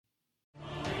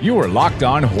You are Locked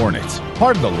On Hornets,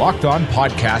 part of the Locked On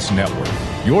Podcast Network.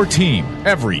 Your team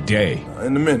every day.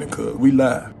 In a minute, cuz we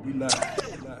live.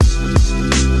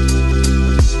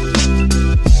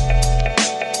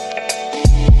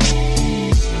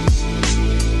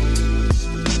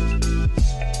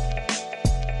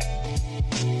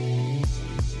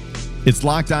 It's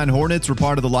Locked On Hornets. We're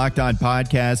part of the Locked On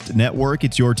Podcast Network.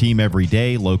 It's your team every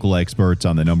day. Local experts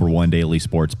on the #1 daily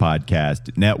sports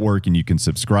podcast network. And you can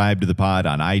subscribe to the pod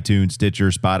on iTunes, Stitcher,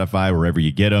 Spotify, wherever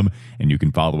you get them. And you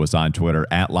can follow us on Twitter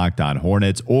at Locked On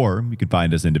Hornets, or you can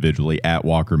find us individually at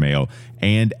Walker Mayo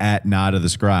and at Nada the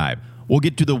Scribe. We'll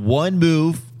get to the one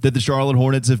move that the Charlotte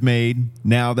Hornets have made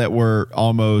now that we're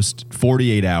almost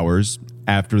 48 hours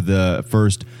after the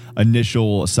first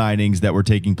initial signings that were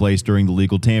taking place during the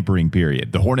legal tampering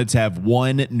period. The Hornets have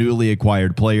one newly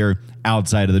acquired player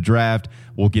outside of the draft.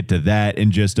 We'll get to that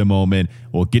in just a moment.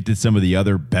 We'll get to some of the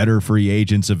other better free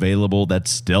agents available that's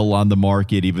still on the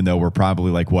market, even though we're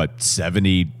probably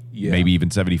 70, maybe even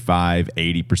 75,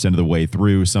 80% of the way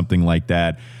through, something like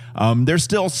that. There's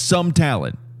still some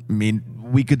talent. I mean,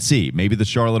 we could see maybe the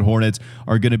Charlotte Hornets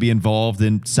are going to be involved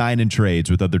in sign and trades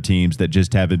with other teams that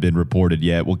just haven't been reported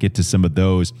yet. We'll get to some of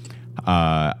those.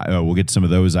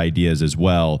 Ideas as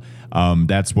well.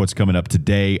 That's what's coming up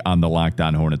today on the Locked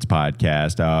On Hornets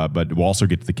podcast. But we'll also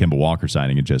get to the Kemba Walker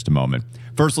signing in just a moment.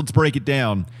 First, let's break it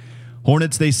down.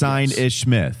 Hornets, they signed Ish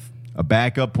Smith, a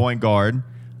backup point guard.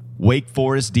 Wake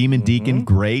Forest Demon Deacon,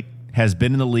 great, has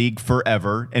been in the league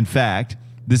forever. In fact,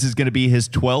 this is going to be his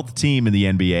 12th team in the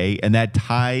NBA, and that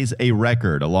ties a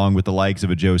record along with the likes of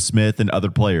a Joe Smith and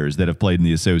other players that have played in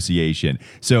the association.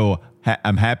 So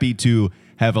I'm happy to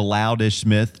have allowed Ish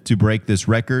Smith to break this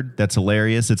record. That's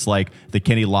hilarious. It's like the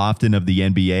Kenny Lofton of the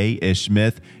NBA. Ish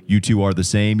Smith, you two are the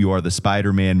same. You are the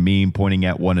Spider-Man meme pointing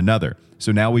at one another.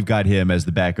 So now we've got him as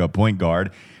the backup point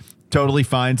guard. Totally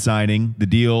fine signing. The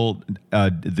deal,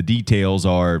 the details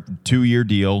are 2-year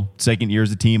deal. Second year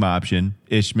is a team option.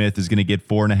 Ish Smith is going to get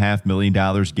 $4.5 million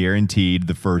guaranteed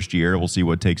the first year. We'll see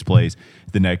what takes place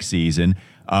the next season.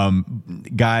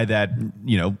 Guy that,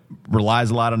 relies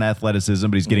a lot on athleticism,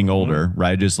 but he's getting older,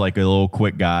 right? Just like a little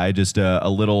quick guy, just a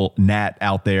little gnat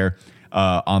out there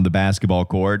on the basketball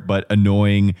court, but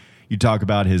annoying. You talk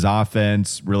about his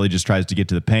offense, really just tries to get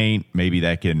to the paint. Maybe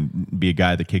that can be a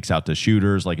guy that kicks out to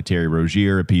shooters like a Terry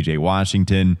Rozier, a PJ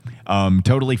Washington.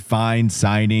 Totally fine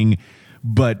signing,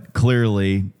 but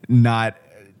clearly not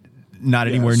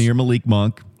anywhere near Malik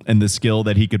Monk and the skill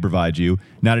that he could provide you,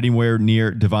 not anywhere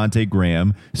near Devontae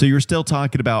Graham. So you're still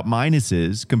talking about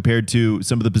minuses compared to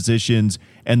some of the positions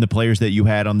and the players that you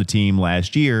had on the team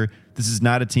last year. This is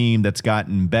not a team that's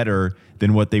gotten better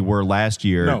than what they were last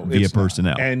year via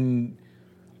personnel. And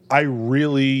I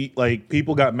really,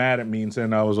 people got mad at me and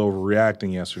saying I was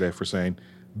overreacting yesterday for saying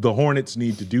the Hornets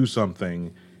need to do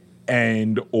something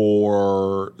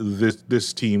or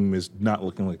this team is not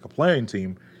looking like a playing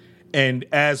team. And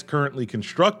as currently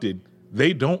constructed,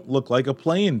 they don't look like a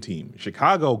playing team.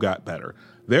 Chicago got better.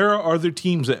 There are other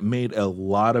teams that made a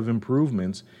lot of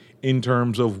improvements in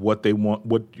terms of what they want,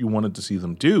 what you wanted to see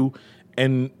them do,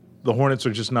 and the Hornets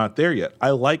are just not there yet.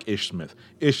 I like Ish Smith.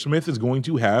 Ish Smith is going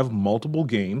to have multiple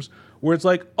games where it's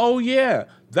like, oh yeah,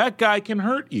 that guy can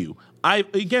hurt you.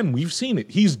 We've seen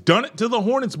it. He's done it to the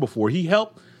Hornets before. He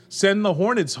helped send the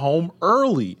Hornets home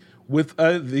early with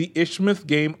the Ish Smith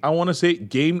game. I want to say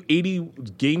game 80,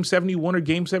 game 71 or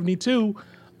game 72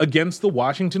 against the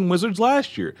Washington Wizards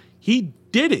last year. He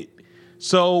did it.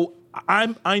 So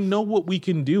I know what we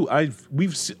can do.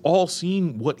 We've all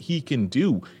seen what he can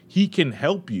do. He can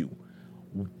help you.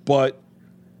 But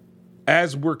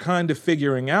as we're kind of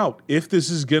figuring out, if this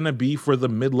is going to be for the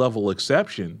mid-level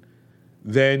exception,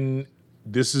 then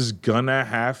this is going to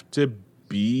have to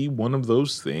be one of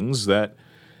those things that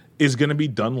is going to be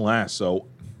done last. So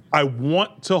I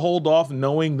want to hold off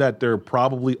knowing that there are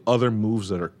probably other moves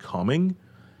that are coming.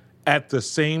 At the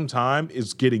same time,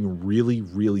 it's getting really,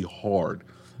 really hard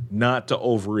not to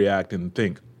overreact and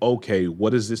think, okay,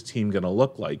 what is this team going to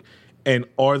look like? And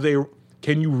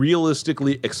can you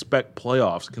realistically expect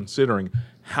playoffs considering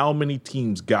how many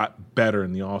teams got better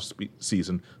in the off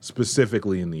season,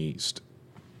 specifically in the East?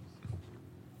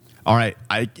 All right,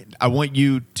 I want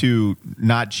you to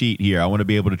not cheat here. I want to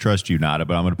be able to trust you, Nada,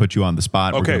 but I'm going to put you on the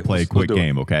spot. We're going to play a quick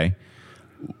game, okay?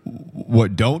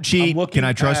 What? Don't cheat. Can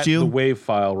I trust you? I'm looking at the WAV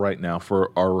file right now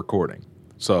for our recording.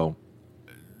 So,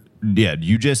 yeah,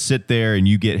 you just sit there and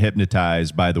you get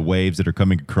hypnotized by the waves that are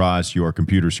coming across your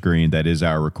computer screen. That is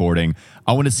our recording.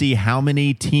 I want to see how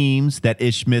many teams that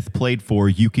Ish Smith played for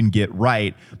you can get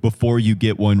right before you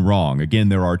get one wrong. Again,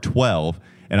 there are 12.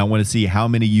 and I want to see how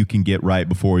many you can get right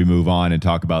before we move on and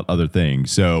talk about other things.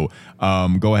 So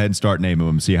go ahead and start naming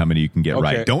them, see how many you can get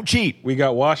right. Don't cheat. We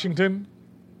got Washington.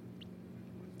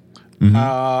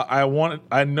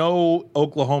 I know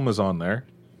Oklahoma's on there.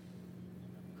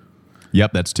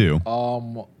 Yep, that's 2.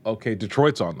 Okay,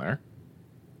 Detroit's on there.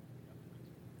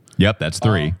 Yep, that's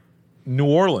 3. New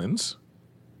Orleans.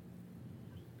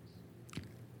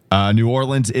 New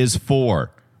Orleans is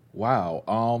 4.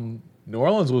 Wow. New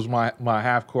Orleans was my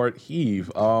half court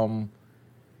heave.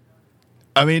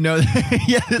 I mean, no,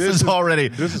 yeah, this is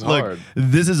hard.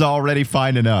 This is already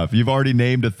fine enough. You've already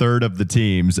named a third of the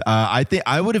teams. I think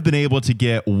I would have been able to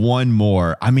get one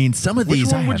more. I mean, some of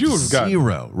these I have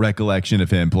zero recollection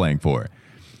of him playing for.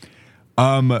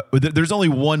 There's only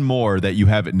one more that you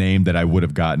haven't named that I would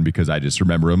have gotten because I just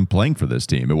remember him playing for this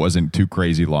team. It wasn't too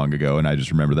crazy long ago, and I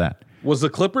just remember that. Was the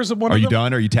Clippers one of them? Are you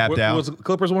done? Are you tapped out? Was the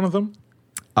Clippers one of them?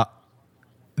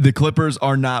 The Clippers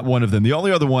are not one of them. The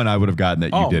only other one I would have gotten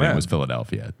that you didn't was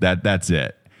Philadelphia. That's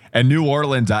it. And New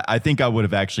Orleans, I think I would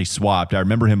have actually swapped. I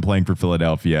remember him playing for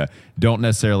Philadelphia. Don't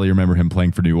necessarily remember him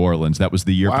playing for New Orleans. That was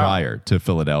the year prior to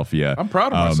Philadelphia. I'm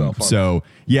proud of myself. So,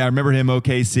 yeah, I remember him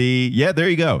OKC. Yeah, there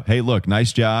you go. Hey, look,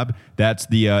 nice job. That's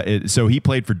the so he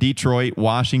played for Detroit,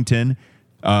 Washington,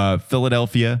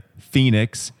 Philadelphia,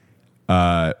 Phoenix,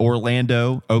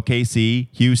 Orlando, OKC,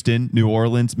 Houston, New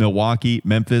Orleans, Milwaukee,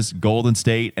 Memphis, Golden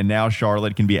State, and now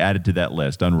Charlotte can be added to that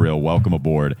list. Unreal. Welcome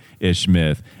aboard, Ish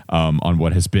Smith, on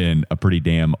what has been a pretty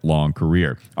damn long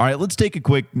career. All right, let's take a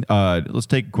quick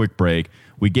break.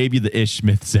 We gave you the Ish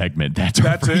Smith segment. That's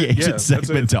our free agent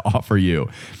segment to offer you.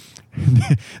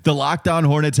 The Locked On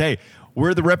Hornets. Hey,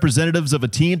 we're the representatives of a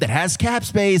team that has cap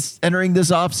space entering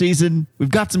this offseason. We've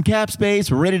got some cap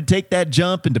space. We're ready to take that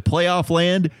jump into playoff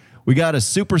land. We got a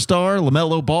superstar,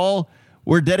 LaMelo Ball.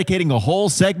 We're dedicating a whole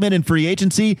segment in free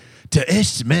agency to Ish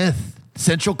Smith,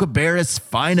 Central Cabarrus'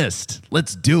 finest.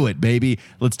 Let's do it, baby.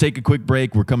 Let's take a quick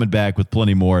break. We're coming back with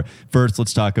plenty more. First,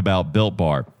 let's talk about Built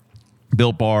Bar.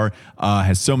 Built Bar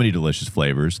has so many delicious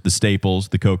flavors. The staples,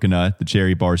 the coconut, the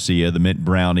cherry barcia, the mint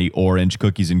brownie, orange,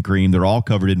 cookies and cream. They're all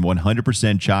covered in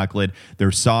 100% chocolate.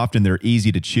 They're soft and they're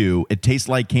easy to chew. It tastes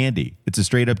like candy. It's a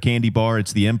straight up candy bar.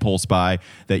 It's the impulse buy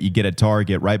that you get at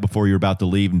Target right before you're about to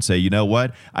leave and say, you know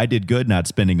what? I did good not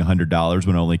spending $100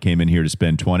 when I only came in here to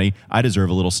spend $20. I deserve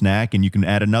a little snack, and you can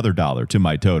add another $1 to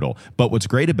my total. But what's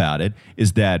great about it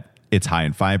is that it's high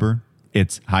in fiber,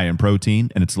 it's high in protein,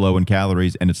 and it's low in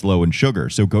calories, and it's low in sugar.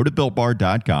 So go to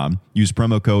BuiltBar.com, use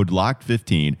promo code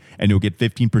LOCKED15, and you'll get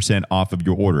 15% off of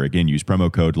your order. Again, use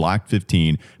promo code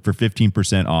LOCKED15 for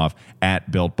 15% off at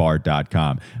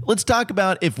BuiltBar.com. Let's talk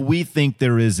about if we think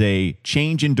there is a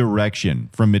change in direction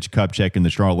from Mitch Kupchak and the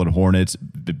Charlotte Hornets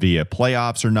via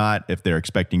playoffs or not, if they're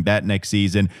expecting that next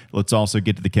season. Let's also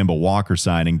get to the Kemba Walker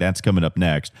signing. That's coming up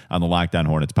next on the Locked On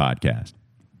Hornets podcast.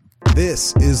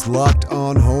 This is Locked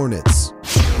On Hornets.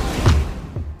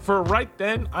 For right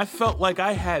then, I felt like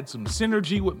I had some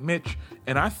synergy with Mitch,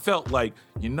 and I felt like,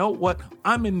 you know what?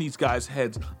 I'm in these guys'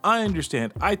 heads. I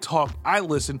understand. I talk. I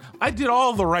listen. I did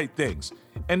all the right things.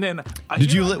 And then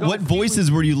what voices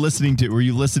were you listening to? Were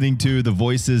you listening to the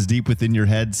voices deep within your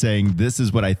head saying, this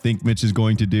is what I think Mitch is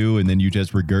going to do, and then you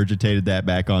just regurgitated that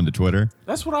back onto Twitter?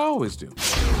 That's what I always do.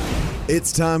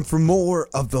 It's time for more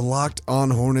of the Locked On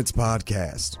Hornets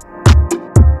podcast.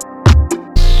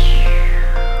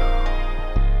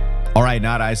 All right,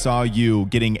 Nat, I saw you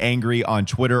getting angry on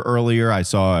Twitter earlier.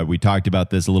 We talked about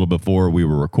this a little before we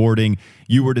were recording.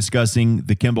 You were discussing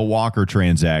the Kemba Walker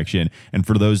transaction. And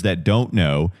for those that don't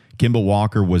know, Kemba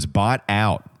Walker was bought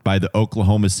out by the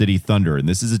Oklahoma City Thunder. And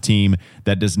this is a team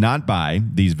that does not buy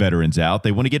these veterans out.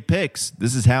 They want to get picks.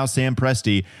 This is how Sam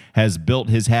Presti has built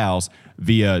his house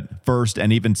via first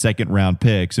and even second round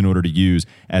picks in order to use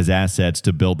as assets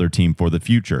to build their team for the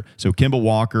future. So Kemba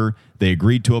Walker, they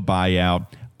agreed to a buyout.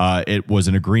 It was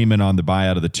an agreement on the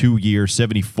buyout of the 2-year,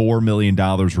 $74 million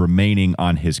remaining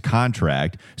on his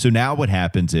contract. So now what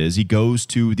happens is he goes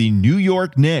to the New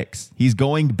York Knicks. He's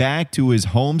going back to his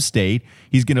home state.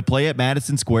 He's going to play at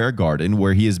Madison Square Garden,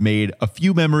 where he has made a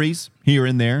few memories here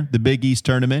and there. The Big East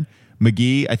tournament.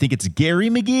 McGee, I think it's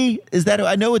Gary McGee. Is that?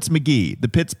 I know it's McGee, the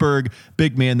Pittsburgh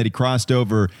big man that he crossed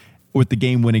over with the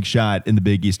game-winning shot in the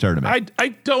Big East tournament. I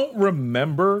don't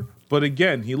remember. But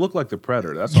again, he looked like the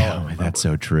Predator. That's all I remember. That's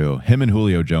so true. Him and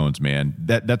Julio Jones, man.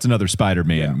 That's another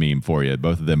Spider-Man meme for you.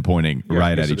 Both of them pointing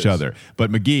right at each other.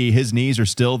 But McGee, his knees are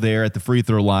still there at the free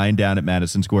throw line down at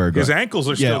Madison Square Garden. His ankles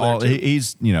are still there, too.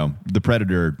 He's, the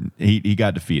Predator. He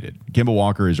got defeated. Kemba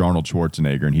Walker is Arnold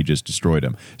Schwarzenegger, and he just destroyed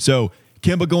him. So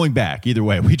Kemba going back. Either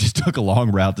way, we just took a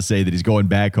long route to say that he's going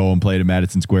back home, playing at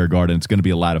Madison Square Garden. It's going to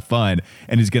be a lot of fun,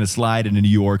 and he's going to slide into New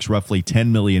York's roughly $10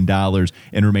 million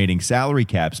in remaining salary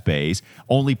cap space,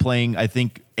 only playing, I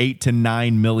think, $8 to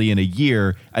 $9 million a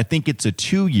year. I think it's a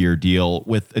 2-year deal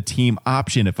with a team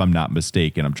option, if I'm not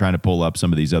mistaken. I'm trying to pull up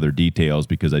some of these other details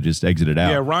because I just exited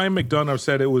out. Yeah, Ryan McDonough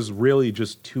said it was really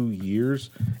just 2 years,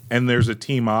 and there's a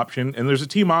team option. And there's a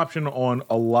team option on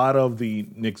a lot of the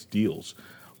Knicks deals.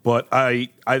 But I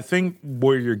think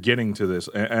where you're getting to this,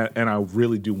 and I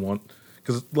really do want,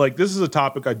 because like this is a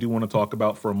topic I do want to talk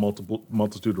about for a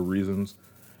multitude of reasons.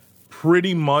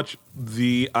 Pretty much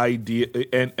the idea,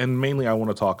 and mainly I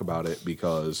want to talk about it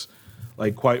because,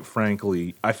 like, quite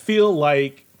frankly, I feel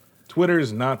like Twitter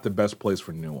is not the best place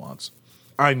for nuance.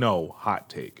 I know, hot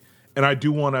take, and I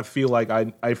do want to feel like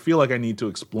I feel like I need to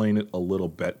explain it a little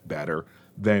bit better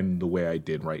than the way I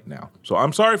did right now. So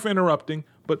I'm sorry for interrupting,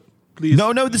 but please.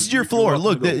 No, this is your floor.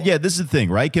 Look, this is the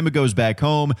thing, right? Kemba goes back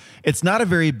home. It's not a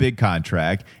very big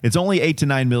contract. It's only $8 to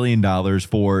 $9 million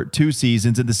for 2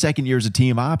 seasons, and the second year is a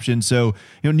team option. So,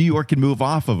 New York can move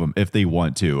off of him if they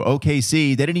want to.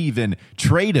 OKC, they didn't even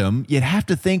trade him. You'd have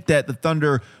to think that the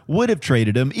Thunder would have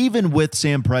traded him, even with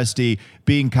Sam Presti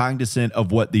being cognizant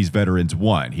of what these veterans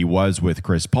want. He was with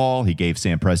Chris Paul. He gave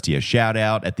Sam Presti a shout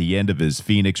out at the end of his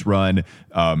Phoenix run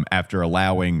after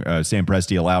allowing Sam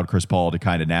Presti allowed Chris Paul to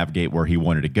kind of navigate where he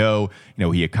wanted to go.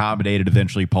 He accommodated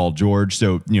eventually Paul George.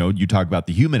 So, you talk about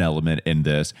the human element in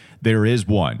this. There is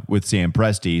one with Sam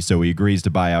Presti. So he agrees to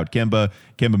buy out Kemba.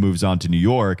 Kemba moves on to New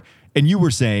York. And you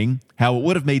were saying how it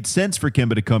would have made sense for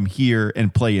Kemba to come here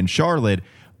and play in Charlotte.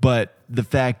 But the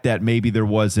fact that maybe there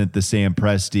wasn't the Sam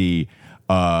Presti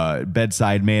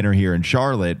bedside manner here in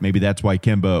Charlotte, maybe that's why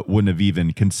Kemba wouldn't have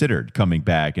even considered coming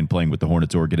back and playing with the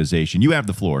Hornets organization. You have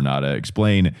the floor, Nada.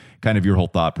 Explain kind of your whole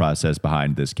thought process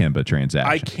behind this Kemba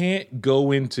transaction. I can't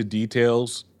go into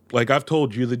details. Like, I've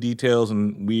told you the details,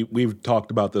 and we've talked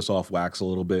about this off wax a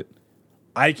little bit.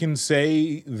 I can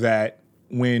say that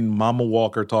when Mama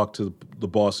Walker talked to the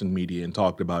Boston media and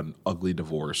talked about an ugly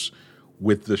divorce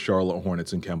with the Charlotte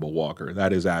Hornets and Kemba Walker,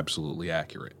 that is absolutely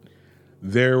accurate.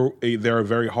 There are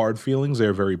very hard feelings. There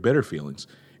are very bitter feelings.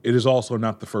 It is also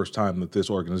not the first time that this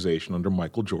organization under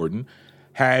Michael Jordan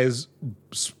has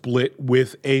split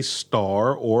with a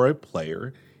star or a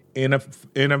player in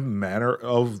a manner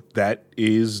of that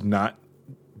is not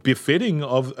befitting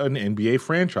of an NBA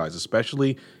franchise,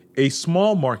 especially a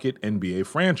small market NBA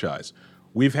franchise.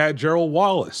 We've had Gerald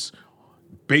Wallace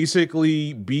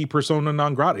basically be persona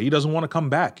non grata. He doesn't want to come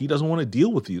back. He doesn't want to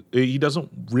deal with you. He doesn't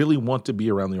really want to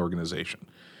be around the organization.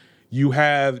 You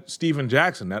have Steven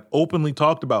Jackson that openly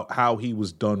talked about how he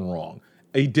was done wrong.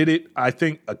 He did it, I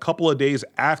think, a couple of days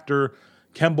after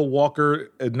Kemba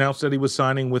Walker announced that he was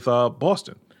signing with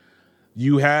Boston.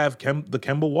 You have the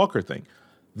Kemba Walker thing.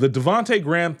 The Devontae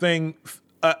Graham thing,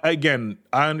 again,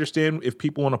 I understand if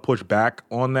people want to push back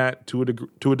on that to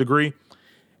a degree.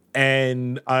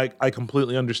 And I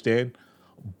completely understand.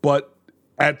 But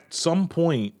at some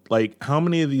point, like, how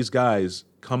many of these guys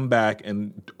come back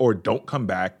or don't come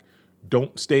back,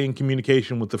 don't stay in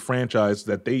communication with the franchise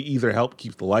that they either helped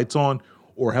keep the lights on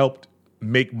or helped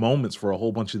make moments for a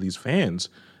whole bunch of these fans,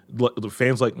 the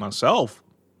fans like myself?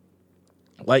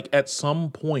 Like, at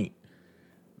some point,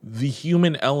 the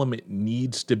human element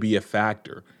needs to be a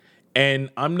factor. And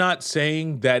I'm not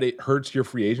saying that it hurts your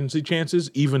free agency chances,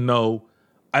 even though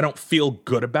I don't feel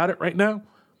good about it right now.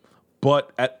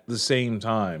 But at the same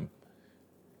time,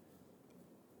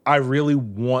 I really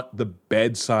want the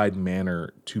bedside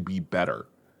manner to be better,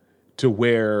 to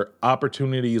where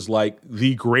opportunities like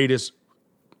the greatest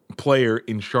player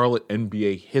in Charlotte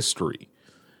NBA history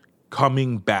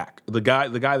coming back, the guy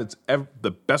that's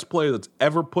the best player that's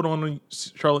ever put on a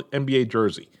Charlotte NBA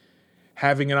jersey,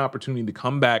 having an opportunity to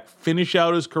come back, finish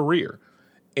out his career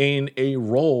in a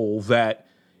role that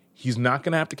he's not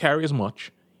going to have to carry as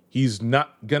much.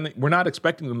 We're not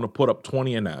expecting him to put up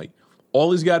 20 a night.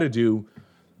 All he's got to do,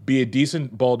 be a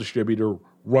decent ball distributor,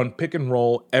 run pick and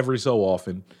roll every so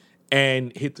often,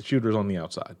 and hit the shooters on the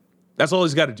outside. That's all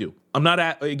he's got to do.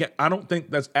 I don't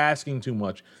think that's asking too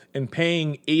much. And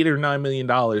paying $8 or $9 million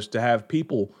to have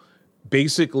people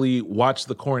basically watch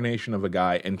the coronation of a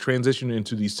guy and transition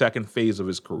into the second phase of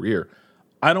his career,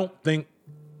 I don't think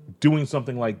doing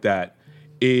something like that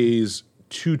is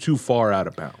too far out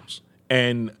of bounds.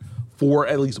 And for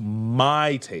at least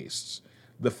my tastes,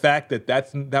 the fact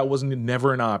that wasn't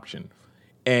never an option,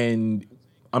 and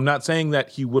I'm not saying that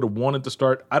he would have wanted to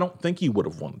start. I don't think he would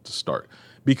have wanted to start,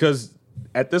 because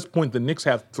at this point the Knicks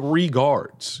have 3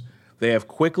 guards. They have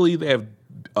Quickly, they have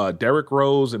Derrick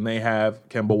Rose, and they have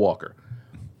Kemba Walker.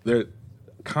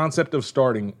 concept of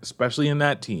starting, especially in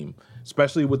that team,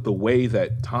 especially with the way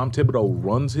that Tom Thibodeau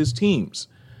runs his teams,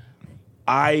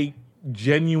 I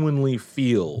genuinely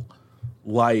feel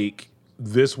like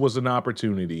this was an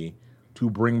opportunity to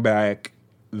bring back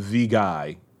the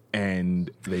guy, and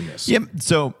they missed. Yeah,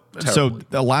 so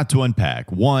a lot to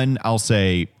unpack. One, I'll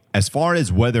say, as far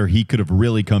as whether he could have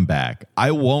really come back,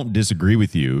 I won't disagree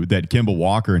with you that Kemba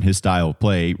Walker and his style of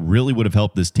play really would have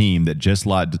helped this team that just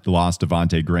lost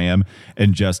Devontae Graham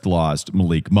and just lost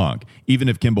Malik Monk. Even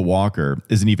if Kemba Walker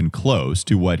isn't even close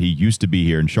to what he used to be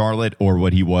here in Charlotte or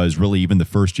what he was really even the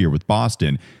first year with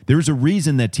Boston, there's a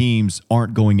reason that teams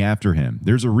aren't going after him.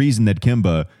 There's a reason that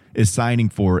Kemba is signing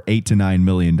for $8 to $9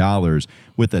 million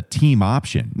with a team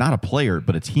option, not a player,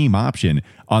 but a team option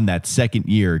on that second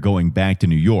year going back to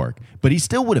New York. But he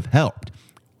still would have helped.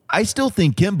 I still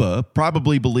think Kemba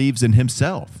probably believes in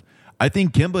himself. I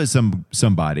think Kemba is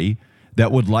somebody that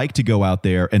would like to go out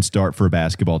there and start for a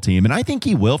basketball team, and I think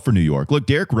he will for New York. Look,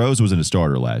 Derrick Rose wasn't a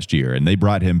starter last year, and they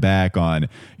brought him back on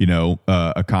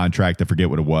a contract. I forget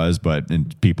what it was,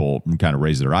 and people kind of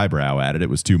raised their eyebrow at it. It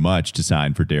was too much to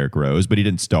sign for Derrick Rose, but he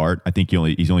didn't start. I think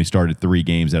he's only started 3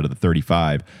 games out of the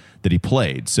 35 that he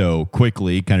played. So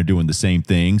quickly, kind of doing the same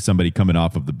thing. Somebody coming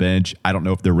off of the bench. I don't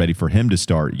know if they're ready for him to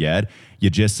start yet. You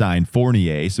just signed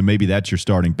Fournier, so maybe that's your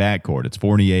starting backcourt. It's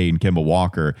Fournier and Kemba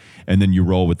Walker, and then you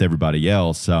roll with everybody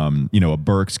else. A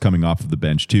Burks coming off of the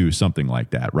bench too, something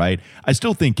like that, right? I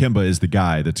still think Kemba is the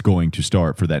guy that's going to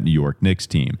start for that New York Knicks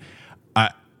team.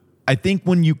 I think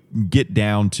when you get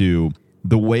down to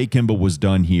the way Kemba was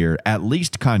done here, at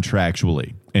least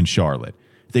contractually in Charlotte,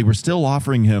 they were still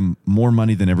offering him more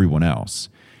money than everyone else.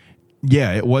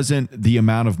 Yeah, it wasn't the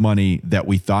amount of money that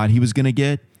we thought he was going to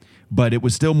get, but it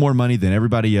was still more money than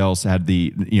everybody else had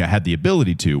the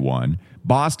ability to. One,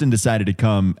 Boston decided to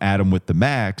come at him with the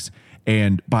max,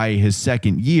 and by his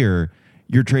second year,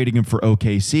 you're trading him for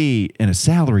OKC in a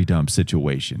salary dump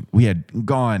situation. We had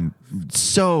gone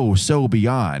so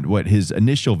beyond what his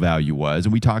initial value was,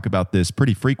 and we talk about this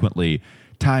pretty frequently.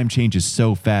 Time changes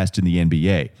so fast in the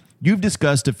NBA. You've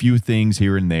discussed a few things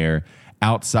here and there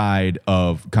outside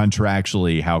of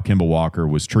contractually how Kemba Walker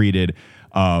was treated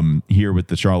here with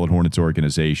the Charlotte Hornets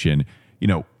organization.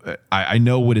 I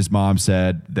know what his mom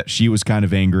said, that she was kind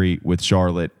of angry with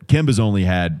Charlotte. Kemba's only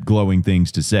had glowing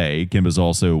things to say. Kemba's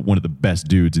also one of the best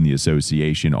dudes in the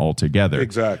association altogether.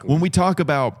 Exactly. When we talk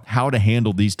about how to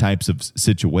handle these types of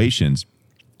situations,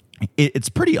 it's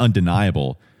pretty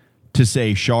undeniable to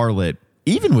say Charlotte,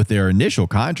 even with their initial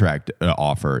contract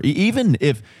offer, even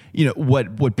if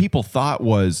what people thought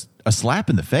was a slap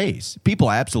in the face,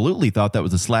 people absolutely thought that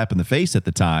was a slap in the face at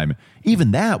the time. Even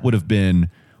that would have been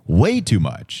way too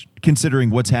much,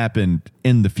 considering what's happened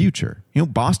in the future.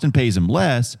 Boston pays him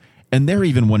less, and they're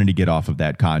even wanting to get off of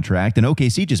that contract, and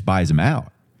OKC just buys him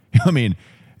out. I mean,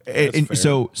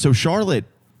 so Charlotte,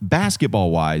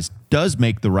 basketball-wise, does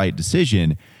make the right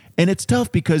decision. And it's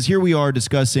tough because here we are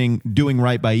discussing doing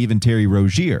right by even Terry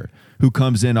Rozier, who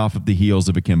comes in off of the heels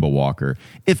of a Kemba Walker.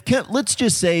 Let's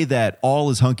just say that all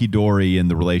is hunky-dory in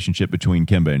the relationship between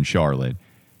Kemba and Charlotte.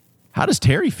 How does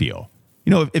Terry feel?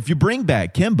 If you bring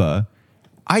back Kemba,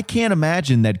 I can't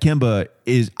imagine that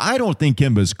I don't think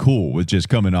Kemba's cool with just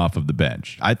coming off of the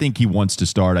bench. I think he wants to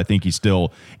start. I think he's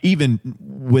still, even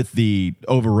with the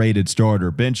overrated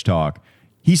starter bench talk,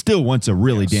 he still wants a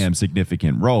really damn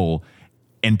significant role.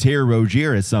 And Terry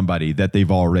Rozier is somebody that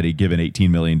they've already given $18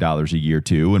 million a year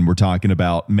to, and we're talking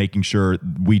about making sure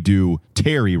we do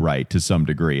Terry right to some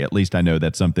degree. At least I know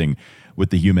that's something with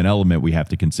the human element we have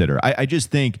to consider. I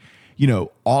just think,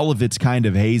 all of it's kind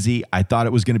of hazy. I thought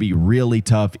it was going to be really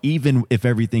tough. Even if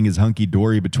everything is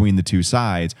hunky-dory between the two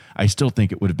sides, I still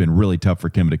think it would have been really tough for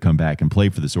Kemba to come back and play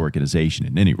for this organization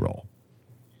in any role.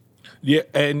 Yeah,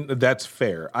 and that's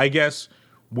fair. I guess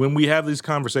when we have these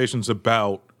conversations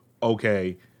about,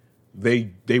 okay,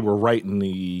 they were right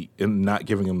in not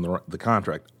giving him the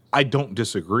contract, I don't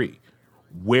disagree.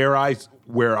 Where I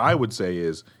would say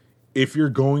is, if you're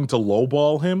going to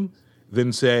lowball him,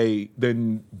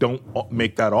 then don't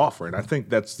make that offer. And I think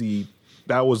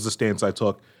that was the stance I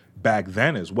took back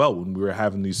then as well when we were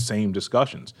having these same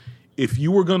discussions. If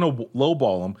you were going to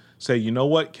lowball him, say, you know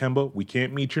what, Kemba, we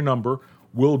can't meet your number.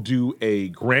 We'll do a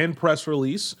grand press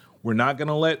release. We're not going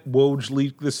to let Woj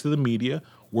leak this to the media.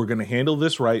 We're going to handle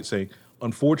this right, saying,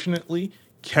 unfortunately,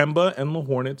 Kemba and the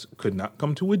Hornets could not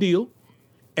come to a deal.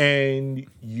 And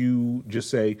you just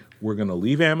say, we're going to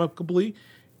leave amicably.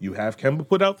 You have Kemba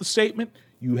put out the statement.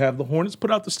 You have the Hornets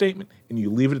put out the statement, and you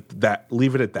leave it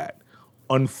at that.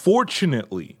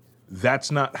 Unfortunately, that's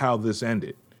not how this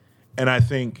ended. And I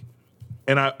think,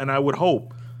 and I would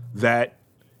hope that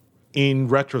in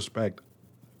retrospect,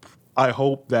 I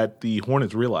hope that the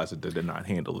Hornets realize that they did not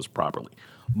handle this properly.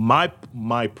 My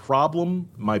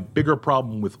bigger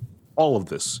problem with all of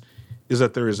this is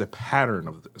that there is a pattern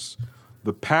of this.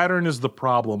 The pattern is the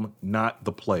problem, not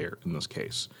the player in this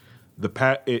case.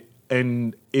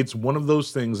 And it's one of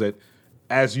those things that,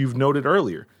 as you've noted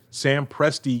earlier, Sam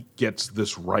Presti gets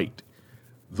this right.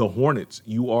 The Hornets,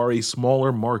 you are a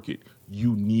smaller market.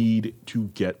 You need to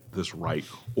get this right,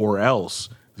 or else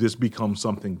this becomes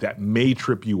something that may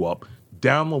trip you up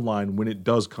down the line when it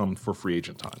does come for free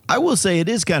agent time. I will say it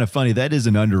is kind of funny. That is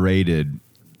an underrated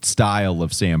style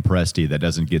of Sam Presti that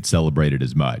doesn't get celebrated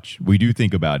as much. We do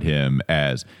think about him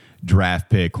as draft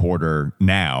pick hoarder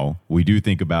now. We do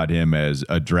think about him as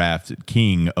a draft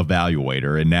king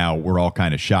evaluator, and now we're all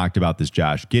kind of shocked about this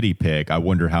Josh Giddey pick. I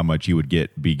wonder how much he would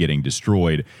be getting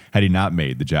destroyed had he not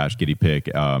made the Josh Giddey pick.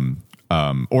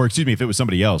 Or excuse me, if it was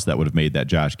somebody else that would have made that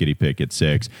Josh Giddey pick at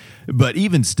 6. But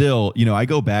even still, I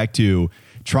go back to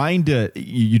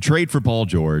you trade for Paul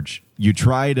George, you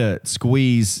try to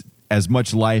squeeze as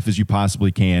much life as you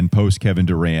possibly can post Kevin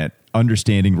Durant,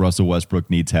 understanding Russell Westbrook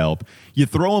needs help. You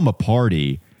throw him a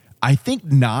party. I think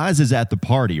Nas is at the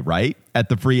party, right? At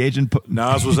the free agent.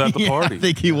 Nas was at the party. I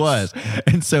think he was.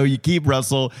 And so you keep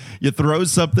Russell, you throw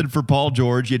something for Paul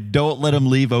George, you don't let him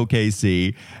leave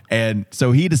OKC. And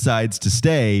so he decides to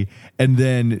stay. And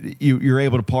then you're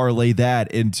able to parlay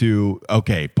that into,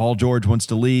 okay, Paul George wants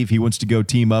to leave. He wants to go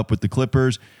team up with the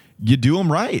Clippers. You do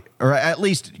them right, or at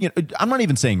least, I'm not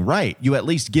even saying right. You at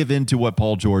least give in to what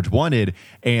Paul George wanted,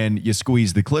 and you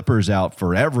squeeze the Clippers out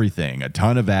for everything. A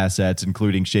ton of assets,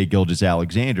 including Shai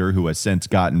Gilgeous-Alexander, who has since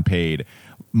gotten paid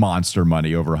monster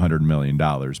money, over $100 million.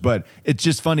 But it's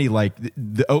just funny, like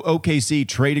the OKC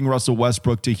trading Russell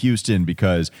Westbrook to Houston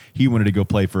because he wanted to go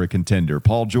play for a contender.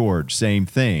 Paul George, same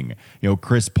thing.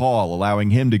 Chris Paul allowing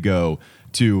him to go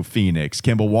to Phoenix.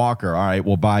 Kemba Walker, all right,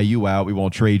 we'll buy you out. We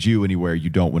won't trade you anywhere you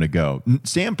don't want to go.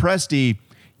 Sam Presti,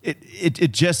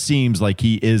 it just seems like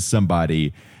he is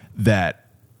somebody that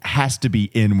has to be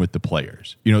in with the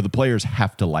players. The players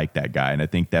have to like that guy, and I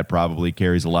think that probably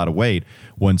carries a lot of weight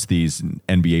once these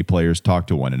NBA players talk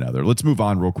to one another. Let's move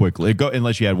on real quickly,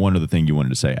 unless you had one other thing you wanted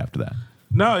to say after that.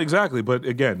 No, exactly. But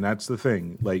again, that's the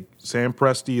thing. Like, Sam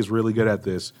Presti is really good at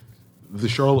this. The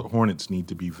Charlotte Hornets need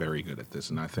to be very good at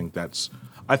this, and I think that's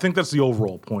the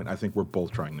overall point I think we're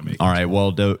both trying to make. All right,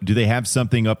 well, do they have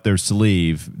something up their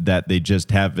sleeve that they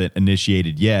just haven't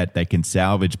initiated yet that can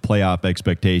salvage playoff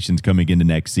expectations coming into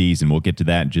next season? We'll get to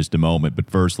that in just a moment,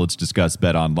 but first, let's discuss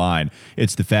Bet Online.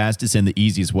 It's the fastest and the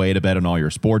easiest way to bet on all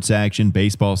your sports action.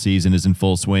 Baseball season is in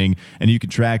full swing, and you can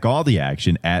track all the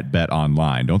action at Bet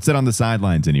Online. Don't sit on the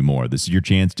sidelines anymore. This is your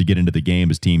chance to get into the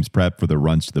game as teams prep for their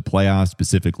runs to the playoffs,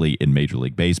 specifically in Major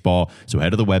League Baseball. So head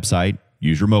to the website,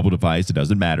 use your mobile device. It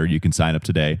doesn't matter. You can sign up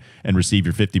today and receive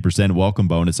your 50% welcome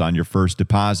bonus on your first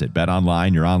deposit. Bet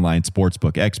Online, your online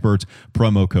sportsbook experts.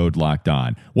 Promo code Locked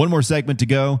On. One more segment to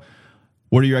go.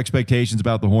 What are your expectations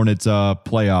about the Hornets'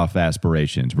 playoff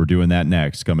aspirations? We're doing that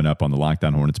next, coming up on the Locked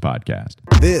On Hornets podcast.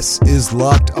 This is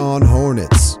Locked On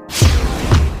Hornets.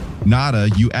 Nada,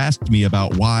 you asked me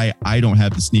about why I don't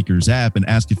have the Sneakers app and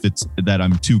asked if it's that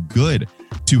I'm too good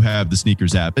to have the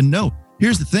Sneakers app. And no,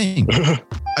 here's the thing.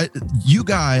 You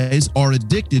guys are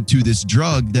addicted to this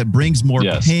drug that brings more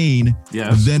pain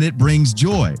than it brings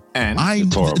joy. And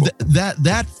it's horrible.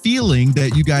 That feeling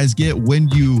that you guys get when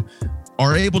you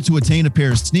are able to attain a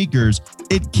pair of sneakers,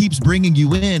 it keeps bringing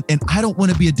you in, and I don't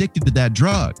want to be addicted to that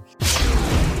drug.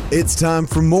 It's time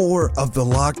for more of the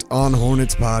Locked On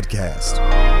Hornets podcast.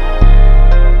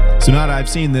 So, Nada, I've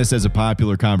seen this as a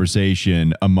popular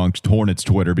conversation amongst Hornets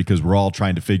Twitter because we're all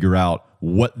trying to figure out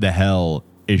what the hell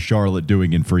is Charlotte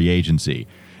doing in free agency.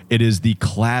 It is the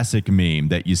classic meme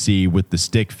that you see with the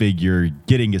stick figure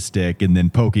getting a stick and then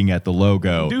poking at the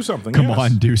logo. Do something. Come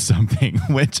on, do something.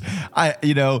 Which,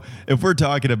 if we're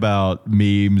talking about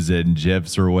memes and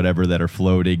GIFs or whatever that are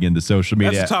floating in the social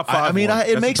media, that's the top 5.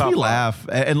 It makes me laugh.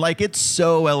 And it's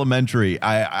so elementary.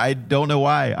 I don't know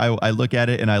why. I look at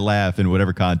it and I laugh in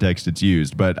whatever context it's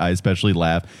used. But I especially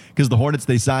laugh because the Hornets,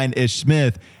 they signed Ish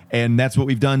Smith. And that's what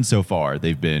we've done so far.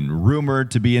 They've been rumored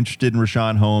to be interested in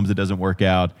Rashawn Holmes. It doesn't work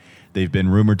out. They've been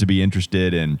rumored to be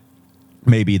interested in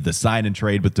maybe the sign and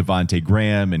trade with Devontae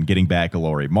Graham and getting back a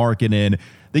Lauri Markkanen.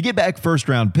 They get back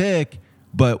first-round pick,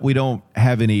 but we don't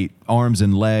have any arms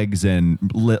and legs and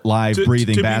live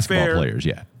breathing basketball players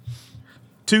yet.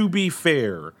 To be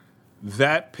fair,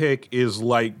 that pick is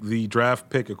like the draft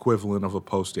pick equivalent of a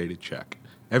post-dated check.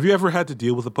 Have you ever had to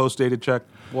deal with a post-dated check,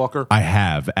 Walker? I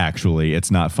have, actually. It's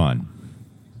not fun.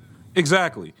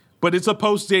 Exactly. But it's a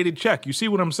post-dated check. You see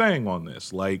what I'm saying on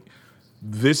this? Like,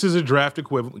 this is a draft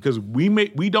equivalent because we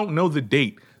don't know the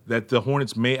date that the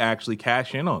Hornets may actually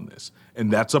cash in on this,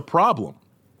 and that's a problem.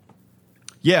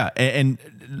 Yeah, and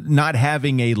not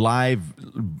having a live,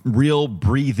 real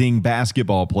breathing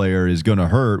basketball player is going to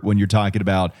hurt when you're talking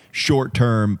about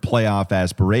short-term playoff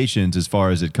aspirations as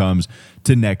far as it comes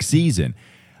to next season.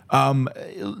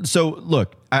 So,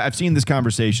 look, I've seen this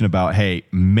conversation about, hey,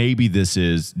 maybe this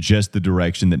is just the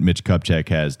direction that Mitch Kupchak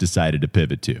has decided to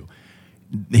pivot to.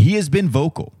 He has been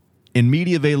vocal in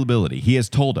media availability. He has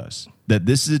told us that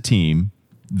this is a team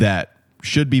that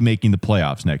should be making the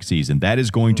playoffs next season. That is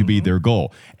going to be their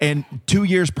goal. And 2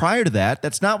 years prior to that,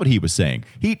 that's not what he was saying.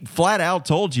 He flat out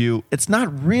told you it's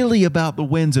not really about the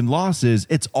wins and losses.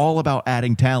 It's all about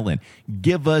adding talent.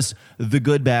 Give us the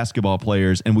good basketball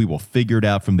players and we will figure it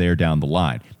out from there down the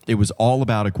line. It was all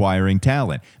about acquiring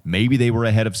talent. Maybe they were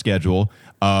ahead of schedule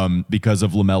because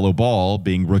of LaMelo Ball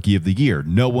being Rookie of the Year.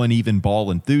 No one, even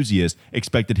ball enthusiasts,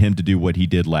 expected him to do what he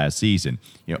did last season.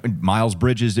 Miles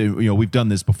Bridges, we've done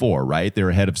this before, right? They're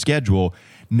ahead of schedule.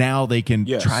 Now they can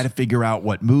try to figure out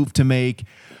what move to make.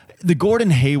 The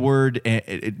Gordon Hayward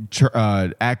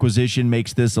acquisition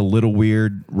makes this a little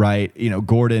weird, right?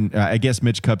 Gordon, I guess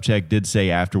Mitch Kupchak did say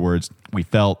afterwards, we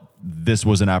felt this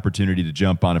was an opportunity to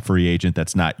jump on a free agent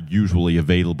that's not usually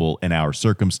available in our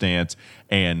circumstance,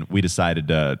 and we decided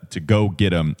to go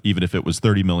get him, even if it was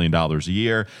 $30 million a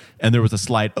year. And there was a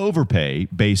slight overpay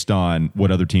based on what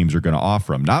other teams are going to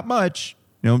offer him. Not much.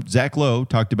 Zach Lowe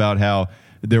talked about how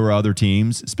there were other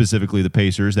teams, specifically the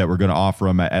Pacers, that were going to offer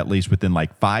him at least within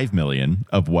like $5 million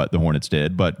of what the Hornets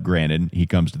did. But granted, he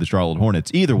comes to the Charlotte Hornets.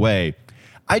 Either way,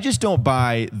 I just don't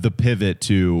buy the pivot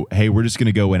to, hey, we're just going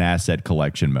to go in asset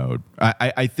collection mode.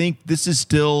 I think this is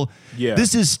still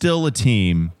a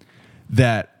team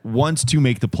that wants to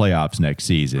make the playoffs next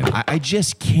season. I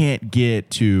just can't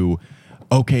get to,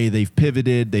 okay, they've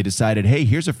pivoted. They decided, hey,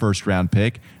 here's a first-round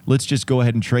pick. Let's just go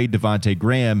ahead and trade Devontae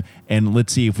Graham, and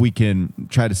let's see if we can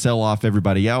try to sell off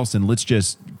everybody else, and let's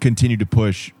just continue to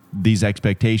push these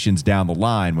expectations down the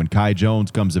line when Kai Jones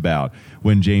comes about,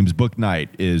 when James Bouknight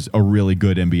is a really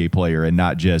good NBA player and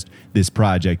not just this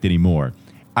project anymore.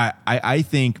 I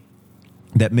think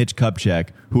that Mitch Kupchak,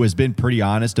 who has been pretty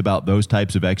honest about those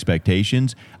types of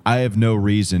expectations, I have no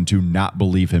reason to not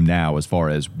believe him now as far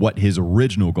as what his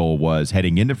original goal was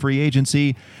heading into free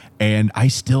agency. And I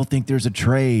still think there's a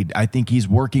trade. I think he's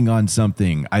working on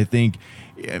something. I think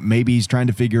maybe he's trying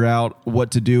to figure out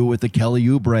what to do with a Kelly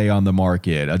Oubre on the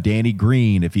market, a Danny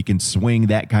Green, if he can swing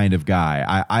that kind of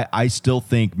guy. I still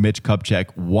think Mitch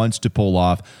Kupchak wants to pull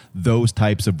off those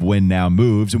types of win-now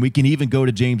moves. And we can even go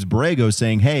to James Borrego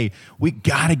saying, hey, we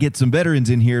got to get some veterans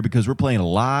in here because we're playing a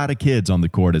lot of kids on the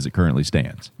court as it currently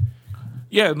stands.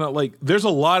 Yeah, there's a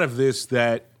lot of this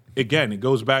that, again, it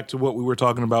goes back to what we were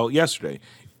talking about yesterday.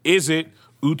 Is it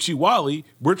Uchiwali,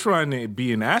 we're trying to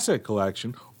be an asset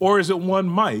collection, or is it one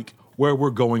Mike where we're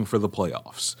going for the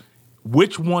playoffs?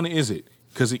 Which one is it?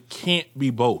 Because it can't be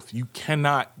both. You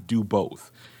cannot do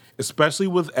both, especially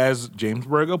with, as James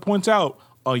Borrego points out,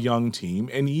 a young team.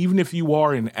 And even if you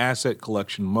are in asset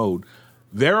collection mode,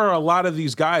 there are a lot of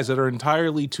these guys that are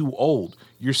entirely too old.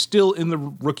 You're still in the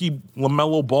rookie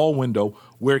LaMelo Ball window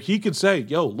where he could say,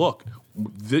 yo, look,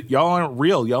 y'all aren't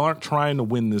real. Y'all aren't trying to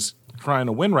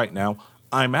win right now.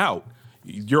 I'm out.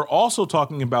 You're also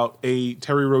talking about a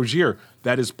Terry Rozier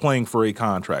that is playing for a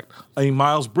contract, a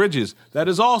Miles Bridges that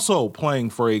is also playing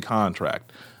for a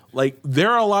contract.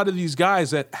 There are a lot of these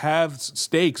guys that have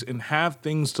stakes and have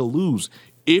things to lose.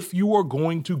 If you are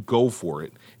going to go for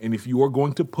it, and if you are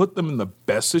going to put them in the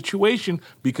best situation,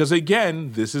 because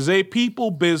again, this is a people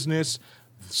business,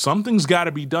 something's got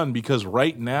to be done. Because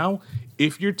right now,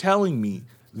 if you're telling me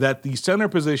that the center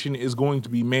position is going to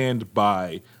be manned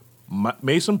by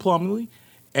Mason Plumlee,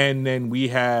 and then we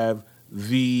have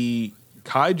the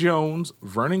Kai Jones,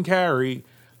 Vernon Carey,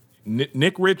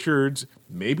 Nick Richards,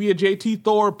 maybe a JT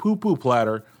Thor poo-poo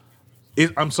platter.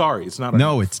 I'm sorry, it's not.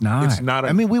 No, it's not. It's not.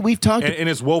 I mean, we've talked, and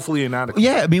it's woefully inadequate.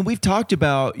 Yeah, I mean, we've talked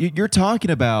about. You're talking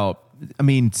about.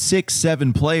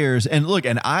 6-7 players. And look,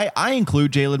 and I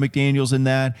include Jalen McDaniels in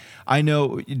that. I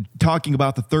know, talking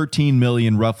about the $13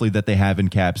 million roughly that they have in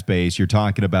cap space, you're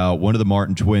talking about one of the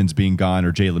Martin twins being gone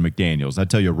or Jalen McDaniels. I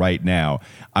tell you right now,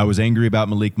 I was angry about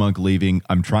Malik Monk leaving.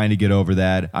 I'm trying to get over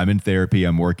that. I'm in therapy.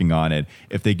 I'm working on it.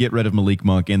 If they get rid of Malik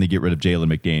Monk and they get rid of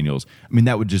Jalen McDaniels,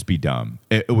 that would just be dumb.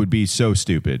 It would be so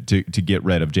stupid to get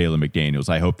rid of Jalen McDaniels.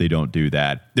 I hope they don't do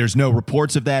that. There's no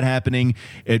reports of that happening.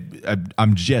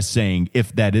 I'm just saying,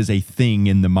 if that is a thing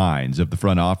in the minds of the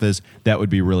front office, that would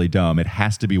be really dumb. It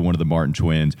has to be one of the Martin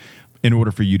twins. in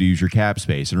order for you to use your cap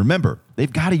space. And remember,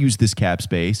 they've got to use this cap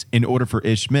space in order for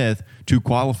Ish Smith to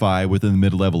qualify within the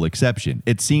mid-level exception.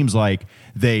 It seems like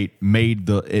they made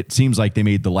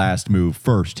the last move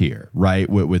first here, right,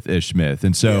 with Ish Smith.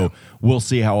 And so we'll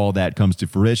see how all that comes to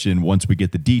fruition once we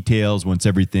get the details, once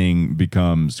everything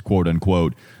becomes quote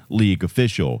unquote league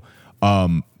official.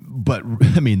 But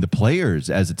I mean, the players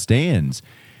as it stands,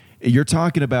 you're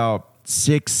talking about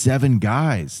 6-7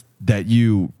 guys that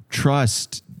you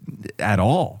trust at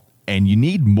all, and you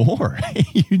need more.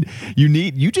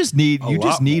 you just need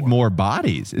more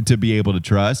bodies to be able to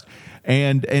trust.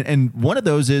 And one of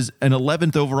those is an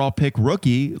 11th overall pick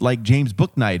rookie like James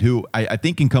Bouknight, who I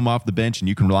think can come off the bench and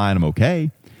you can rely on him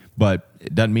okay, but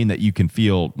it doesn't mean that you can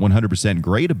feel 100%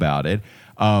 great about it.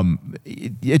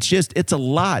 It's a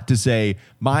lot to say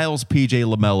Miles,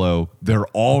 PJ, LaMelo, they're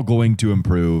all going to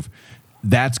improve.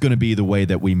 That's going to be the way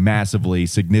that we massively,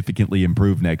 significantly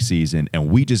improve next season, and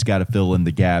we just got to fill in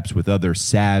the gaps with other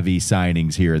savvy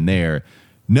signings here and there.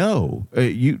 No,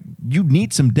 you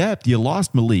need some depth. You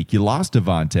lost Malik, you lost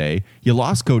Devontae, you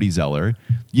lost Cody Zeller.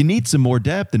 You need some more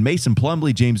depth, and Mason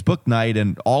Plumlee, James Bouknight,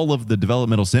 and all of the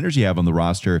developmental centers you have on the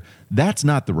roster, that's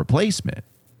not the replacement.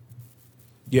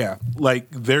 Yeah,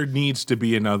 like there needs to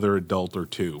be another adult or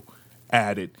two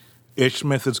added. Ish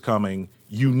Smith is coming.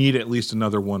 You need at least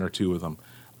another one or two of them.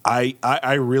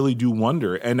 I really do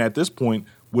wonder. And at this point,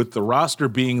 with the roster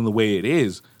being the way it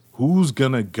is, who's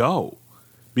going to go?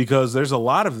 Because there's a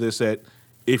lot of this that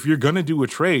if you're going to do a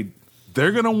trade,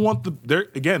 they're going to want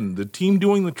the team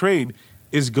doing the trade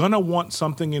is going to want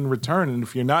something in return. And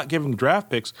if you're not giving draft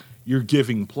picks, you're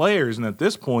giving players. And at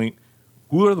this point,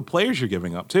 who are the players you're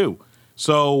giving up to?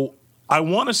 So I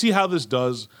want to see how this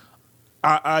does.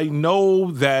 I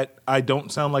know that I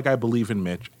don't sound like I believe in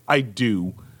Mitch. I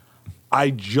do.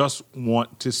 I just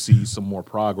want to see some more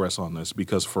progress on this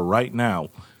because for right now,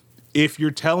 if you're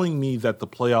telling me that the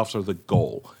playoffs are the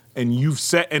goal, and you've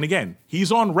said, and again,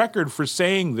 he's on record for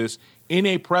saying this in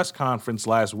a press conference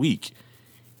last week.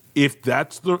 If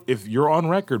you're on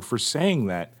record for saying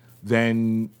that,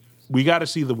 then we got to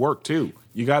see the work too.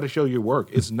 You got to show your work.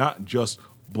 It's not just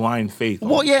blind faith.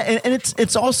 Well, yeah, and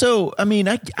it's also, I mean,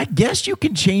 I guess you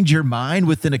can change your mind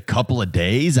within a couple of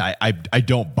days. I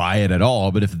don't buy it at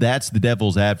all, but if that's the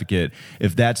devil's advocate,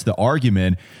 if that's the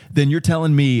argument, then you're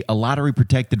telling me a lottery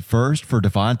protected first for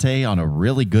Devontae on a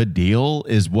really good deal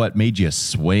is what made you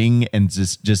swing and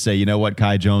just say, you know what,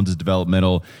 Kai Jones is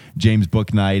developmental, James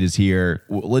Bouknight is here,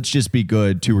 let's just be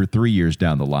good 2 or 3 years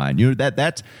down the line. You know,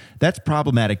 that's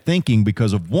problematic thinking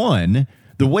because of one,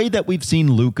 the way that we've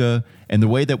seen Luka and the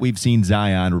way that we've seen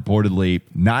Zion reportedly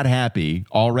not happy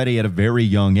already at a very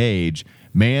young age,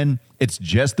 man, it's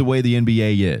just the way the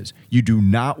NBA is. You do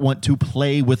not want to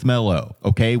play with Melo,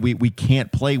 okay? We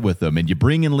can't play with them. And you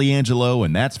bring in LiAngelo,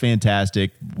 and that's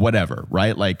fantastic, whatever,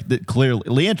 right? Like, clearly,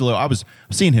 LiAngelo, I was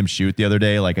seeing him shoot the other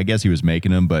day. Like, I guess he was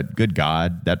making them, but good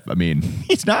God,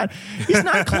 he's not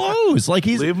close. Like,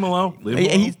 leave him alone.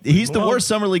 He's the worst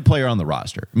summer league player on the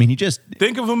roster. I mean, he just...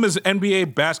 Think of him as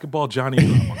NBA basketball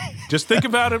Johnny. Just think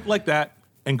about it like that.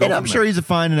 And I'm sure he's a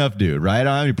fine enough dude, right? I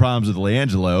don't have any problems with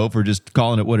LiAngelo for just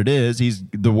calling it what it is. He's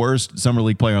the worst summer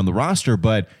league player on the roster,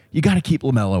 but you got to keep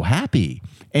LaMelo happy.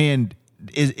 And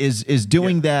is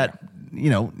doing that,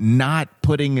 you know, not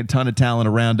putting a ton of talent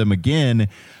around him again.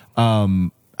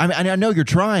 I know you're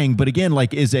trying, but again,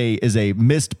 like is a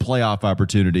missed playoff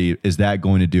opportunity, is that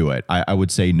going to do it? I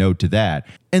would say no to that.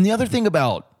 And the other thing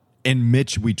about and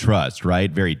Mitch we trust,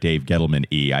 right? Very Dave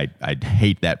Gettleman-y. I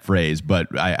hate that phrase, but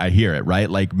I hear it, right?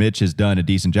 Like Mitch has done a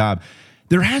decent job.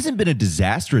 There hasn't been a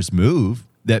disastrous move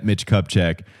that Mitch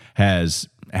Kupchak has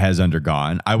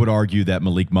undergone. I would argue that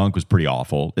Malik Monk was pretty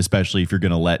awful, especially if you're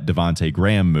going to let Devontae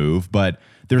Graham move, but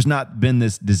there's not been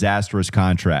this disastrous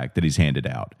contract that he's handed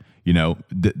out. You know,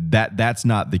 that's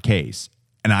not the case.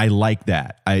 And I like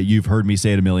that. You've heard me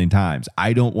say it a million times.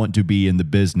 I don't want to be in the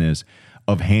business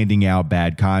of handing out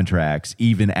bad contracts,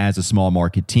 even as a small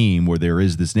market team where there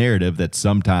is this narrative that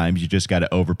sometimes you just got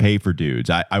to overpay for dudes.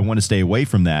 I want to stay away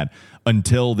from that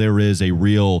until there is a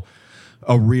real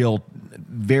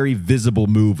very visible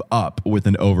move up with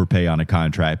an overpay on a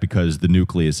contract because the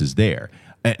nucleus is there.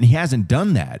 And he hasn't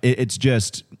done that. It's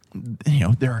just, you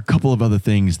know, there are a couple of other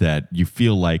things that you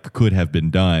feel like could have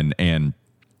been done, and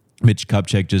Mitch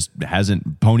Kupchak just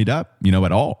hasn't ponied up, you know,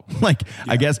 at all. Like,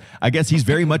 yeah. I guess he's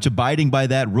very much abiding by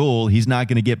that rule. He's not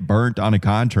going to get burnt on a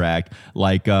contract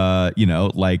like,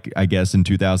 like I guess in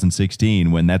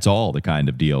 2016 when that's all the kind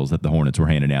of deals that the Hornets were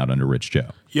handing out under Rich Joe.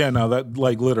 Yeah, no, that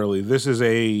like literally, this is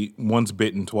a once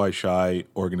bitten, twice shy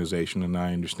organization, and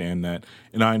I understand that.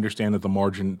 And I understand that the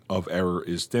margin of error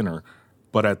is thinner.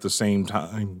 but at the same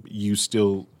time, you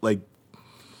still like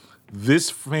this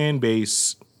fan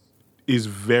base is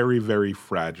very, very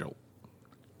fragile.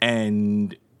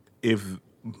 And if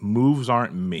moves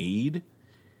aren't made,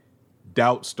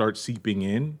 doubt starts seeping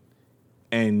in.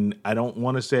 And I don't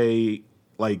want to say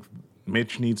like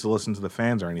Mitch needs to listen to the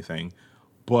fans or anything,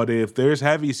 but if there's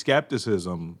heavy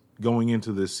skepticism going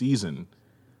into this season,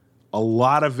 a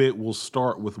lot of it will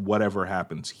start with whatever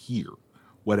happens here.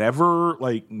 Whatever,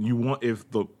 like, you want, if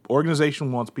the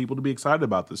organization wants people to be excited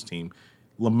about this team,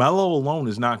 LaMelo alone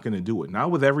is not going to do it.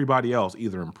 Not with everybody else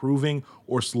either improving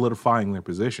or solidifying their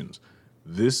positions.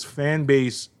 This fan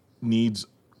base needs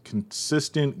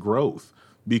consistent growth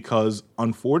because,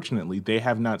 unfortunately, they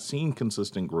have not seen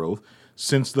consistent growth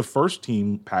since the first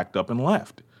team packed up and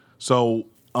left. So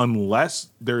unless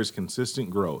there is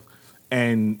consistent growth,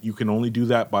 and you can only do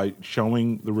that by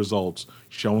showing the results,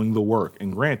 showing the work,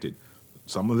 and granted,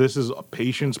 some of this is a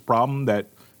patience problem that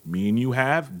me and you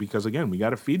have because, again, we got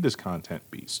to feed this content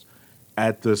beast.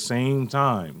 At the same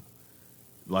time,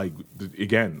 like,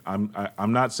 again,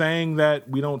 I'm not saying that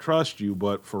we don't trust you,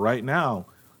 but for right now,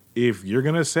 if you're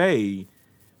going to say,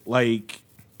 like,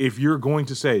 if you're going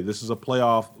to say this is a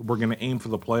playoff, we're going to aim for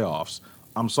the playoffs,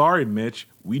 I'm sorry, Mitch,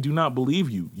 we do not believe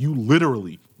you. You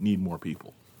literally need more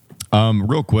people.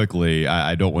 Real quickly,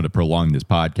 I don't want to prolong this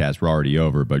podcast. We're already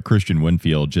over, but Christian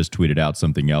Winfield just tweeted out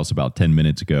something else about 10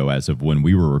 minutes ago as of when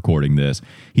we were recording this.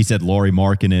 He said Lauri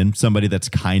Markkanen, somebody that's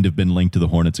kind of been linked to the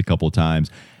Hornets a couple of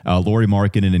times. Lauri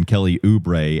Markkanen and Kelly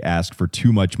Oubre asked for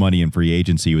too much money in free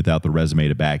agency without the resume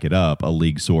to back it up. A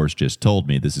league source just told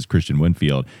me. This is Christian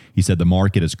Winfield. He said the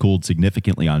market has cooled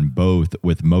significantly on both,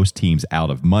 with most teams out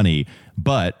of money,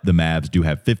 but the Mavs do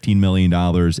have $15 million,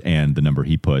 and the number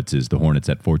he puts is the Hornets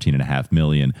at $14.5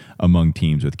 million among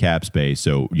teams with cap space.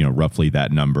 So, roughly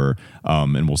that number,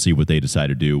 and we'll see what they decide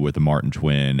to do with the Martin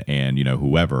twin and,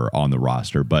 whoever on the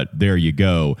roster. But there you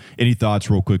go. Any thoughts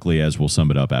real quickly as we'll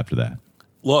sum it up after that?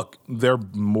 Look, they're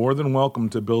more than welcome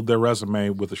to build their resume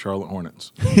with the Charlotte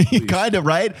Hornets. Kind of,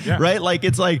 right? Yeah. Right? Like,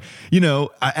 it's like,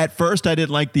 at first I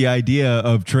didn't like the idea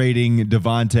of trading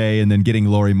Devontae and then getting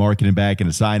Lauri Markkanen back in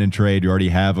a sign and trade. You already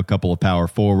have a couple of power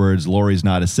forwards. Lauri's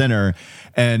not a center.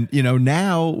 And,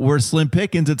 now we're slim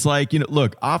pickings. It's like,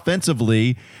 look,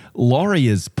 offensively, Lauri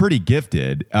is pretty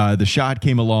gifted. The shot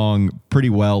came along pretty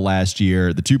well last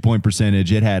year. The 2-point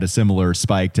percentage, it had a similar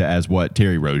spike to as what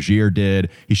Terry Rozier did.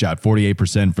 He shot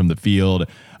 48% from the field.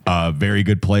 Very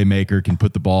good playmaker, can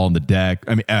put the ball on the deck.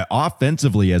 I mean,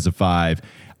 offensively as a 5,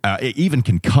 it even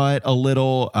can cut a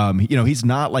little. He's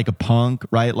not like a punk,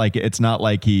 right? Like, it's not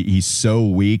like he's so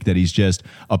weak that he's just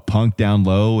a punk down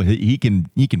low. He can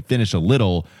finish a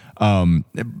little.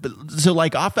 So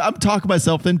like I'm talking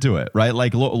myself into it, right?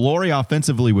 Like Lauri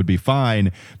offensively would be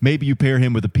fine. Maybe you pair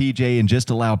him with a PJ and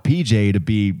just allow PJ to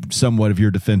be somewhat of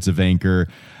your defensive anchor.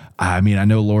 I mean, I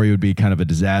know Lauri would be kind of a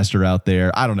disaster out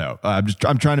there. I don't know.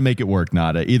 I'm trying to make it work.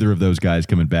 Nada. Either of those guys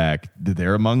coming back,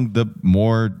 they're among the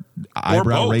more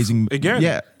eyebrow raising. Again,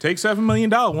 yeah. Take $7 million,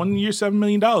 1 year, $7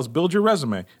 million, build your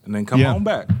resume, and then come on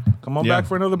back. Come on back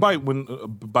for another bite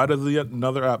bite of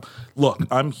another app. Look,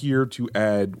 I'm here to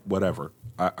add whatever.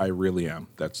 I really am.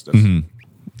 That's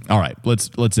All right,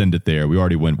 let's end it there. We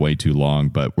already went way too long,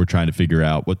 but we're trying to figure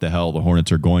out what the hell the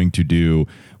Hornets are going to do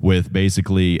with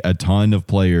basically a ton of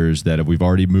players that we've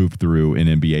already moved through in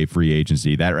NBA free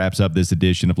agency. That wraps up this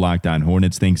edition of Locked On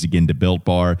Hornets. Thanks again to Built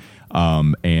Bar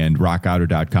and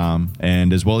RockAuto.com,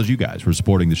 and as well as you guys for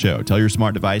supporting the show. Tell your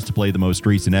smart device to play the most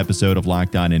recent episode of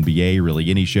Locked On NBA, really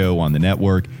any show on the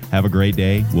network. Have a great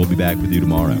day. We'll be back with you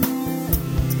tomorrow.